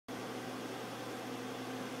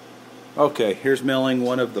Okay, here's milling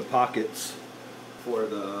one of the pockets for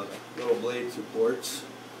the little blade supports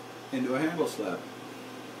into a handle slab.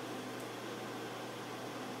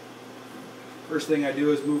 First thing I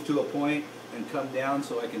do is move to a point and come down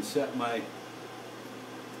so I can set my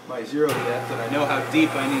zero depth and I know how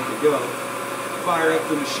deep I need to go. Fire up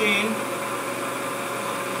the machine,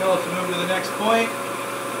 tell it to move to the next point,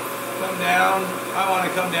 come down. I want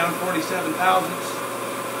to come down 47 thousandths,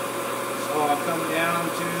 so I'll come down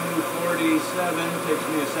to 47, takes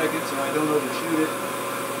me a second so I don't overshoot it.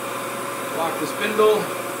 Lock the spindle,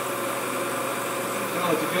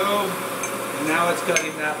 tell it to go, and now it's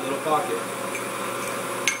cutting that little pocket.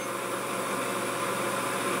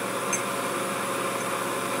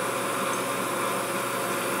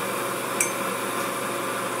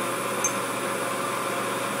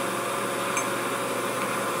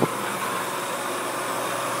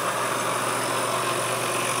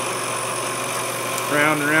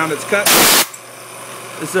 Round and round it's cut.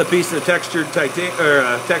 This is a piece of textured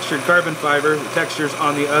textured carbon fiber. The texture's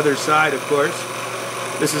on the other side, of course.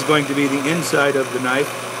 This is going to be the inside of the knife.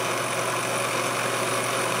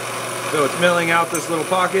 So it's milling out this little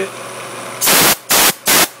pocket.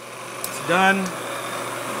 It's done.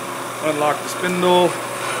 Unlock the spindle,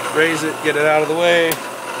 raise it, get it out of the way,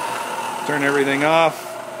 turn everything off.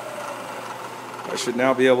 I should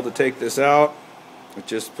now be able to take this out. I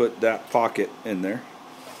just put that pocket in there,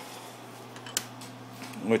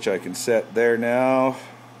 which I can set there now.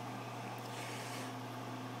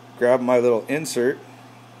 Grab my little insert.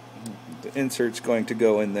 The insert's going to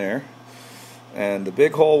go in there, and the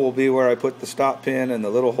big hole will be where I put the stop pin, and the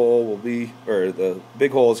little hole will be, or the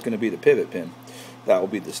big hole is going to be the pivot pin. That will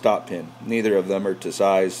be the stop pin. Neither of them are to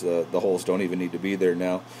size. The holes don't even need to be there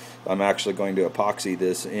now. I'm actually going to epoxy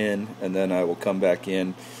this in, and then I will come back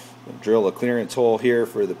in, drill a clearance hole here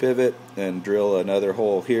for the pivot, and drill another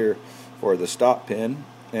hole here for the stop pin,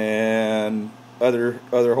 and other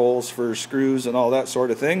holes for screws and all that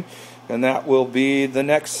sort of thing, and that will be the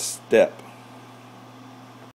next step.